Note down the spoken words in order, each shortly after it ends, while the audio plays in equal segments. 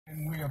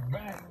are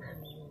back.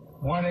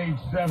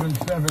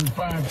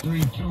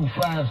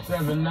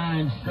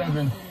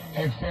 1-877-532-5797.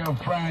 XL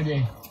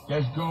Friday.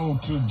 Let's go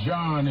to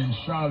John in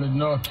Charlotte,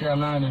 North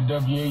Carolina,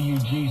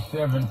 WAUG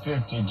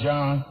 750.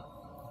 John?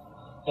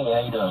 Hey, how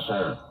you doing,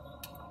 sir?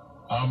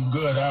 I'm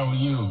good. How are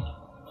you?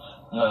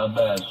 Not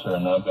bad, sir.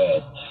 Not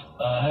bad.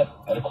 I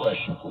had a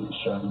question for you,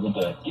 sir.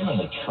 Given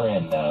the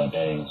trend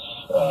nowadays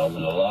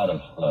with a lot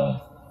of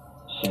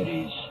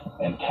cities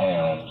and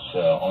towns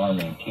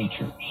arming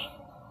teachers,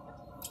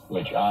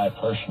 which I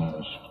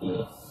personally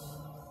feel,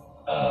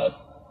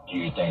 do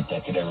you think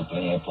that could ever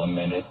be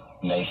implemented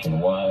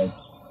nationwide?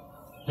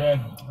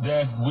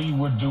 That we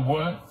would do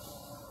what?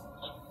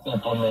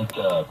 Implement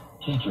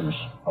teachers,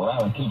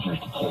 allowing teachers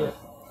to carry,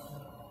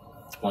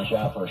 which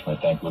I personally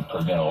think would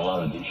prevent a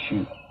lot of these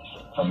shootings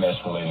from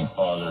escalating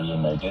farther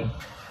than they did.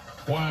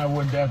 Why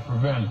would that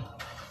prevent it?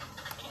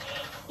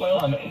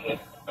 Well, I mean,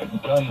 a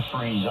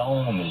gun-free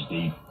zone is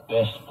the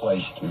best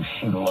place to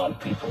shoot a lot of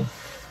people.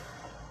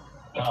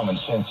 Common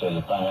sense says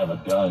if I have a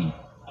gun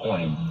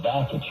pointing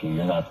back at you,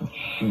 you're not going to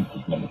shoot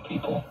as many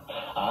people.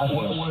 Tell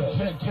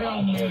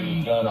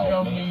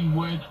me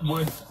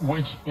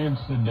which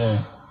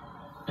incident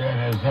that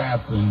has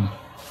happened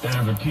that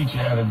if a teacher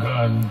had a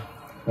gun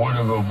would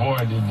have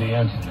avoided the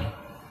incident.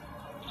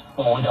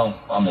 Well, we don't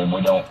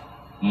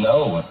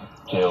know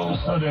until...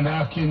 So then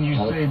how can you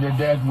say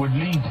that would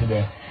lead to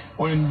that?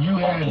 When you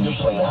had the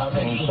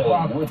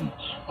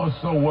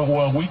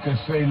well, we could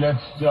say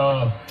let's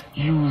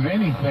use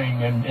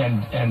anything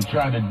and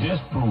try to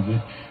disprove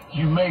it.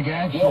 You make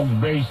actions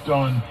based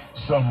on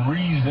some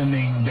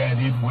reasoning that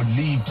it would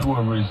lead to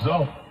a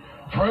result.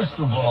 First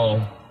of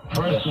all,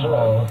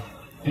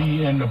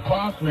 in the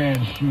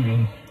Parkland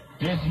shooting,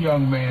 this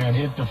young man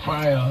hit the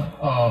fire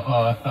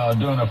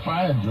during a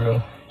fire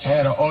drill,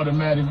 had an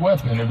automatic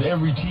weapon. If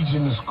every teacher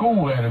in the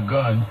school had a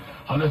gun,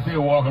 unless they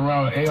were walking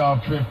around with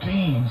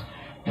AR-15s,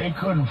 they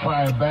couldn't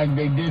fire back.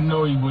 They didn't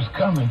know he was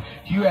coming.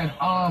 You had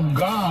armed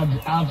guards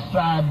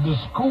outside the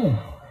school,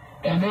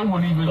 and they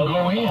wouldn't even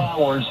go in.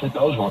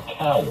 Those were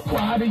cowards. Well,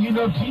 how do you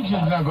know teachers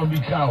are not going to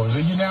be cowards? Are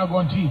you now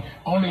going to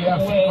only have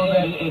people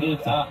that...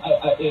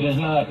 It is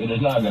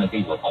not going to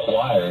be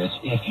required.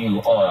 If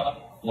you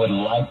would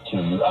like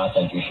to, I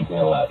think you should be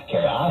allowed to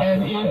carry.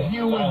 And if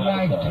you would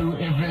like to,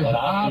 if it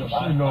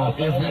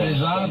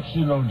is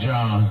optional,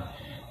 John,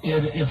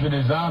 if it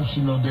is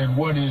optional, then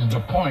what is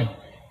the point?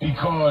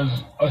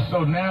 Because,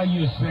 so now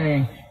you're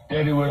saying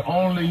that it would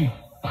only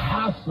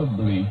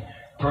possibly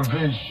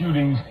prevent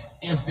shootings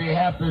if they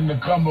happen to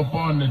come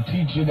upon the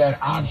teacher that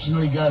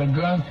optionally got a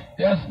gun.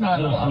 That's not...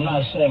 No, I'm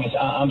not saying it's...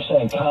 I'm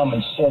saying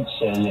common sense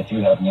says if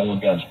you have more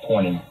guns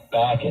pointing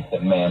back at the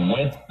man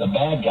with the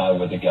bad guy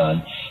with a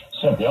gun,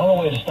 so the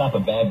only way to stop a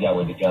bad guy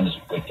with a gun is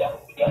a good guy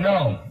with a gun.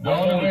 No, the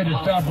only way to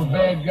stop a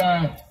bad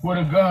guy with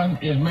a gun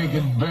is make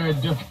it very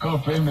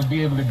difficult for him to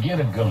be able to get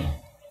a gun.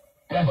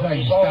 That's how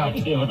you stop it.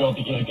 It's difficult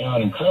to get a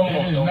gun, and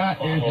criminals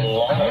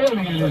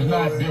clearly it is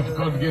not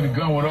difficult to get a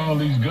gun with all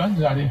these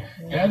guns out here.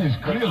 That is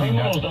clearly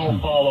not true. Criminals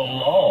don't follow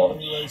laws.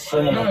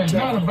 No, it's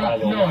not about,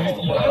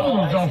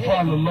 criminals don't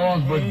follow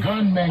laws, but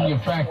gun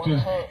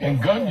manufacturers and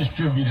gun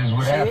distributors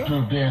would have to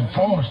if they're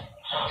enforced.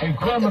 And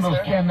criminals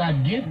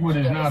cannot get what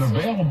is not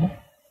available.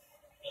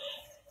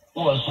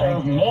 Well,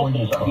 sir,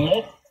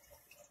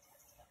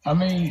 I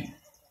mean,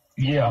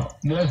 yeah.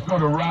 Let's go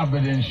to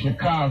Robert in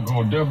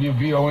Chicago,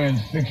 WVON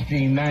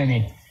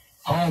 1690,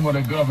 home of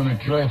the Governor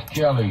Cliff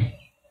Kelly.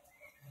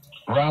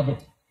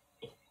 Robert?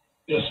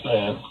 Yes,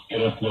 man.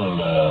 Good afternoon,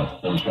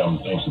 thanks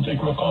for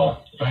taking my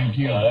call. Thank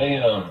you.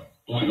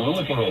 We're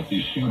looking at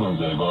these shootings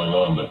that are going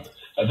on, but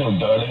I think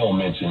Darnell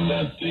mentioned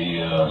that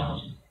the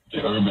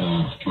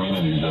urban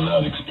communities are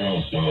not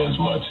experiencing as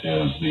much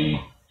as these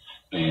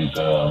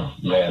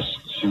mass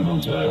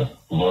shootings that are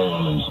going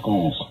on in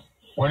schools.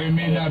 Well, they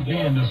may not be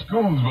in the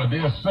schools, but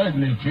they're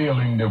certainly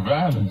feeling the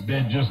violence.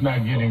 They're just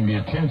not getting the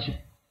attention.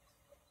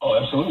 Oh,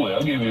 absolutely.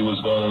 I'll give you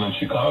what's going on in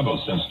Chicago.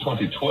 Since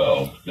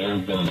 2012, there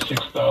have been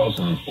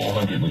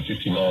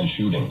 6,459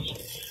 shootings.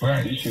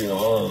 Right. This year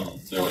alone,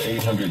 there were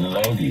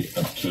 890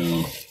 up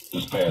to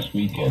this past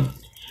weekend.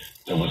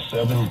 There were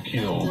 7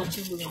 killed,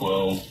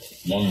 12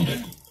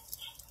 wounded.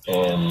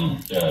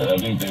 And I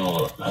think there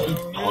were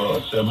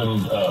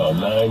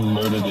 9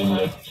 murdered in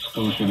that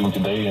school shooting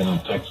today in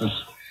Texas.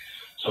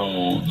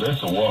 So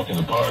that's a walk in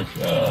the park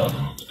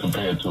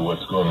compared to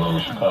what's going on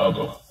in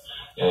Chicago.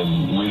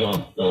 And we're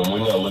not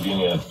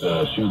looking at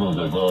shootings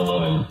that are going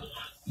on in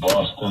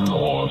Boston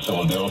or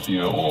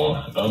Philadelphia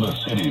or other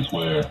cities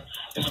where,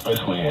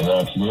 especially in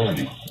our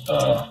community,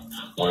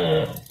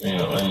 where,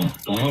 and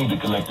we need to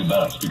connect the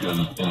dots because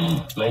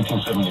in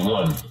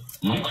 1971,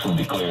 Nixon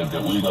declared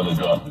that we're going to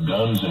drop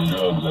guns and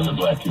drugs in the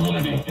black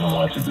community and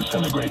watch it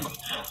disintegrate.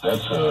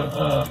 That's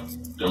a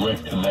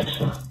direct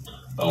connection,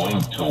 a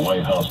link to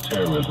White House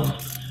terrorism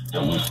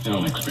that we're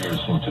still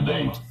experiencing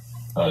today.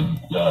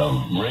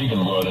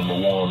 Reagan brought in the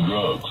war on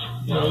drugs.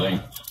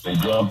 They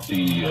dropped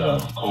the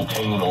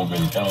cocaine over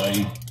in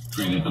L.A.,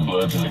 created the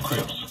Bloods and the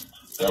Crips.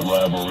 That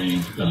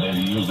rivalry, and then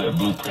he used that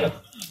blueprint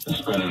and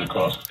spread it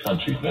across the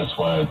country. That's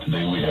why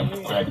today we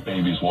have crack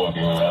babies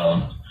walking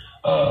around,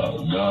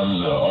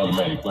 guns,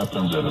 automatic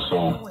weapons that are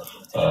so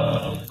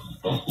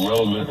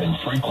relevant and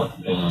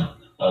frequent in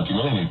our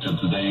community to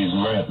today's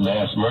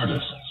mass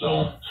murders.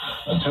 So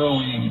until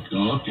we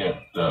look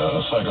at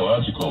the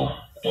psychological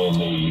and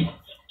the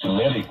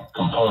genetic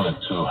component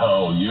to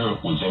how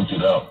Europe was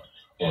emptied out,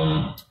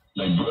 and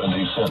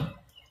they sent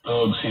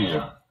thugs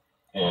here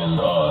in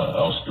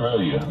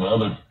Australia and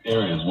other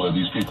areas where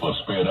these people are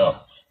spread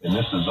out. And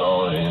this is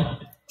all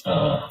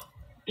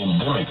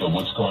endemic of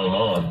what's going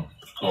on,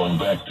 going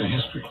back to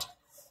history.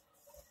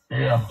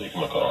 Yeah. Take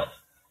my call.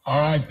 All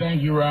right,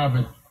 thank you,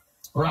 Robert.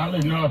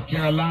 Raleigh, North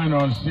Carolina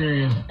on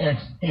Sirius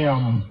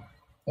XM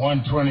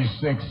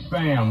 126.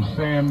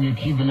 Sam, you're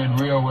keeping it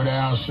real with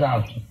Al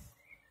Sharpton.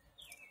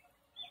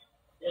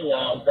 Hey,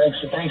 Al,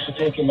 thanks for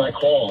taking my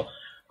call.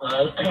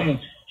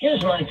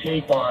 Here's my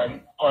take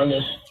on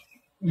this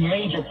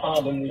major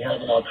problem we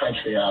have in our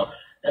country, Al,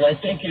 and I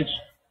think it's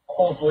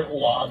corporate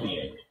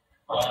lobbying.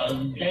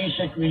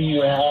 Basically,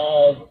 you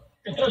have,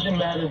 it doesn't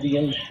matter the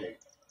industry,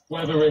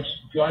 whether it's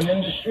gun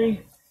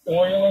industry,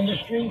 oil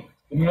industry,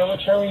 the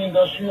military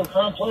industrial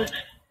complex,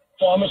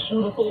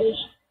 pharmaceuticals.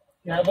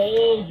 You have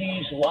all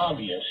these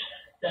lobbyists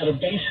that are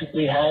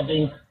basically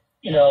having,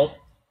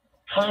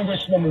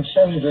 congressmen and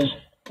senators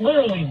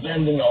literally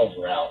bending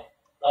over, Al.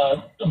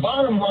 The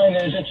bottom line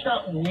is it's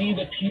not we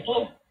the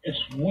people, it's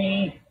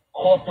we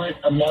corporate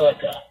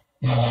America.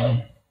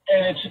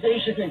 And it's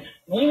basically,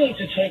 we need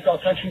to take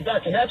our country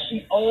back, and that's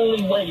the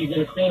only way you're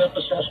going to clean up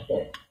the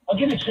cesspool. I'll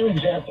give you two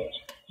examples.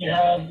 You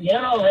have the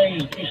NRA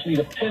is basically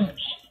the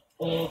pimps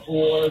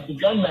for the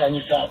gun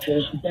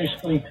manufacturers, who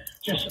basically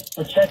just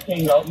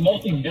protecting a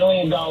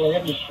multi-billion-dollar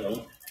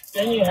industry.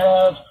 Then you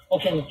have,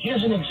 okay,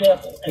 here's an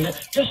example, and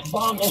this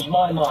boggles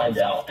my mind,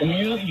 Al. And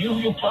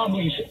you'll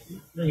probably,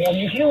 when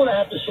you hear what I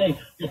have to say,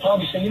 you'll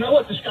probably say, you know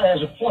what, this guy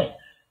has a point.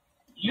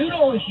 You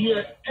don't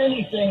hear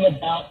anything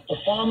about the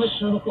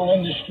pharmaceutical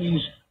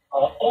industry's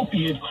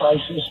opioid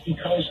crisis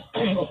because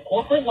of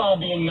corporate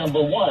lobbying,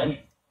 number one.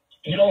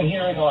 You don't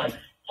hear it on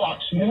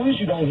Fox News,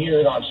 you don't hear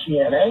it on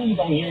CNN, you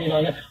don't hear it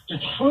on the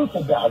truth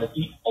about it,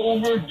 the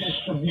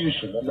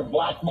over-distribution and the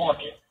black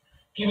market.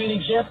 Give you an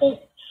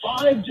example.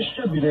 5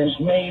 distributors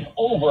made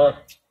over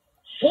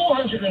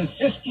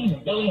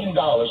 $450 billion,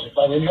 if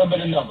I remember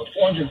the number,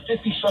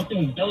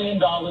 $450-something billion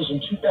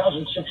in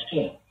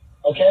 2016,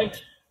 okay?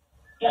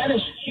 That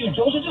is huge.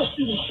 Those are just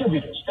the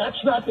distributors.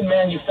 That's not the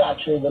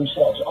manufacturer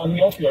themselves on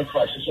the opioid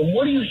crisis. And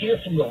what do you hear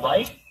from the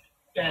right?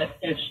 That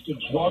it's the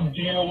drug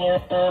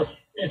dealer,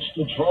 it's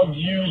the drug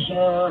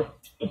user.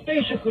 But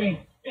basically,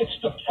 it's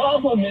the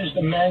problem is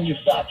the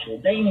manufacturer.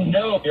 They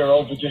know they're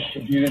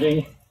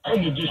over-distributing,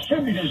 and the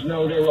distributors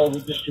know they're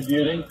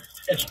over-distributing.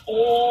 It's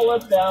all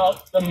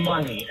about the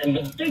money. And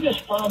the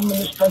biggest problem in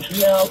this country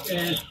now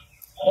is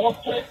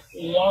corporate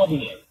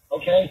lobbying,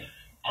 okay?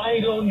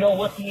 I don't know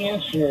what the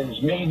answer is.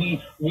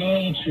 Maybe we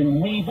need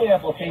to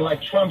revamp, okay,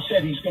 like Trump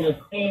said, he's going to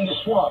clean the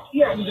swamp. He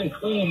hasn't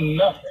cleaned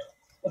nothing.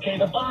 Okay,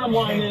 the bottom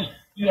line is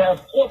you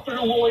have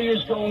corporate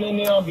lawyers going in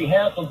there on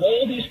behalf of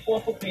all these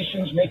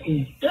corporations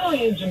making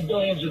billions and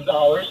billions of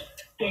dollars.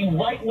 They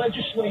write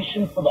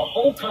legislation for the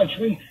whole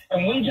country,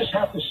 and we just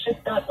have to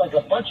sit back like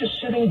a bunch of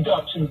sitting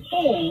ducks and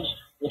fools,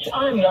 which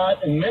I'm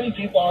not, and many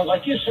people are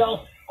like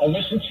yourself. I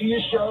listen to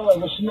your show. I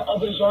listen to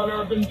others on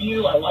Urban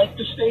View. I like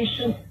the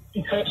station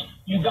because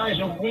you guys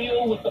are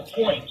real with the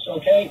points,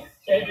 okay?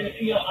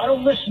 I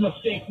don't listen to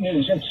fake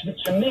news. And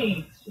to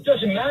me, it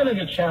doesn't matter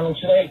the channel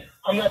today.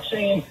 I'm not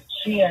saying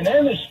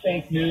CNN is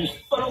fake news,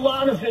 but a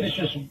lot of it is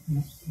just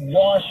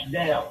washed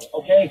down,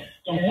 okay?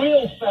 The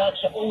real facts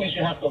are always,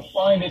 you have to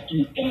find it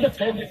through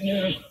independent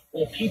news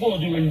or people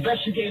who do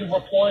investigative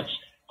reports.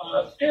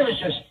 There is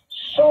just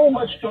so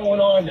much going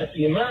on that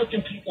the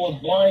American people are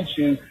blind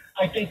to.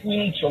 I think we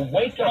need to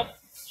wake up,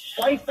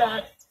 fight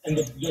back, and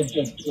the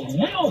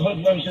real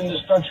hoodlums in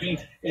this country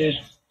is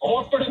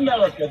corporate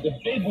America, the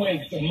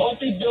bigwigs, the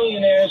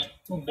multi-billionaires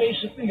who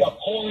basically are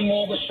calling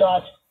all the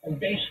shots and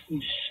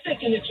basically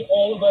sticking it to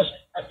all of us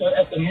at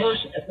the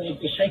mercy, at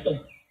the sake of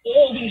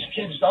all these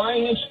kids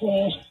dying in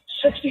schools.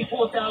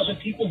 64,000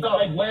 people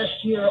died last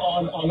year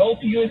on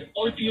opioid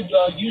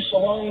use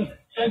alone,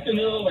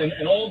 fentanyl,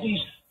 and all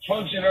these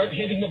drugs that are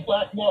hitting the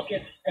black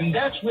market. And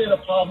that's where the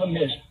problem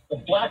is, the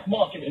black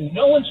market. And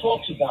no one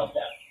talks about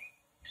that.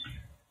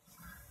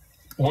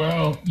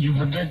 Well, you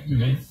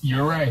predicted it.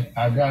 You're right.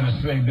 I got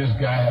to say this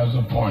guy has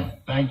a point.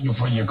 Thank you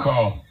for your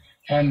call.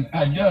 And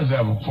he does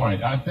have a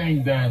point. I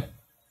think that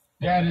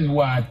is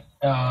why,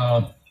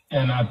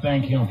 and I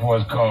thank him for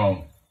his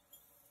call,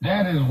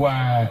 that is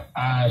why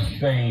I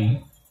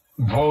say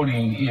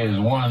voting is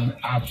one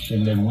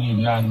option that we've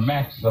not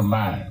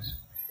maximized.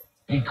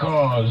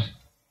 Because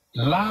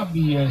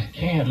lobbyists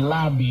can't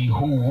lobby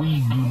who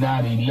we do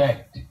not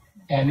elect.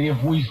 And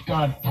if we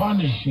start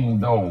punishing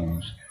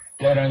those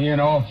that are in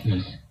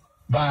office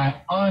by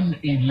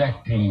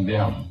unelecting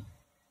them,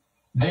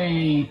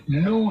 they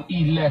new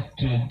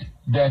elected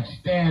that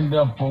stand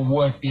up for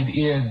what it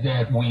is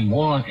that we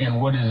want and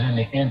what is in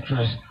the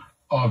interest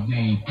of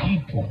the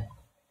people,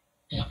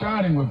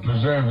 starting with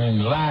preserving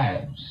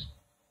lives,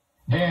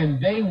 then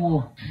they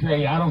will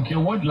say, I don't care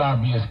what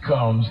lobbyist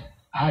comes,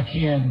 I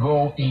can't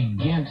go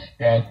against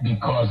that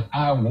because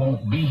I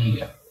won't be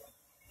here.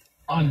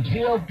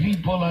 Until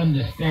people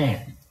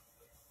understand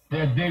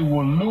that they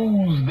will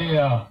lose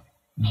their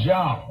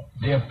job,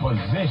 their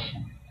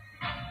position,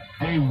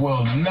 they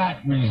will not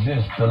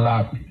resist the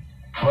lobby.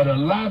 But a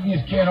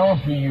lobbyist can't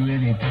offer you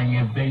anything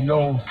if they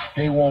know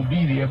they won't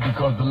be there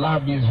because the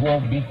lobbyists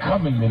won't be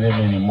coming to them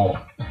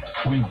anymore.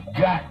 We've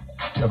got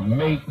to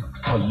make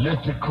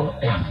political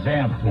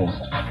examples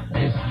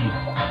this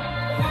year.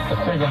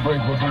 Let's take a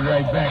break. We'll be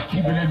right back.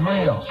 Keeping it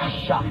real.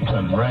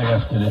 Shopton right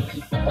after this.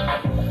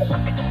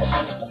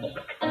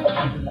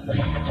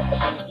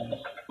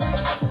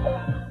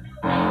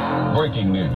 Breaking news.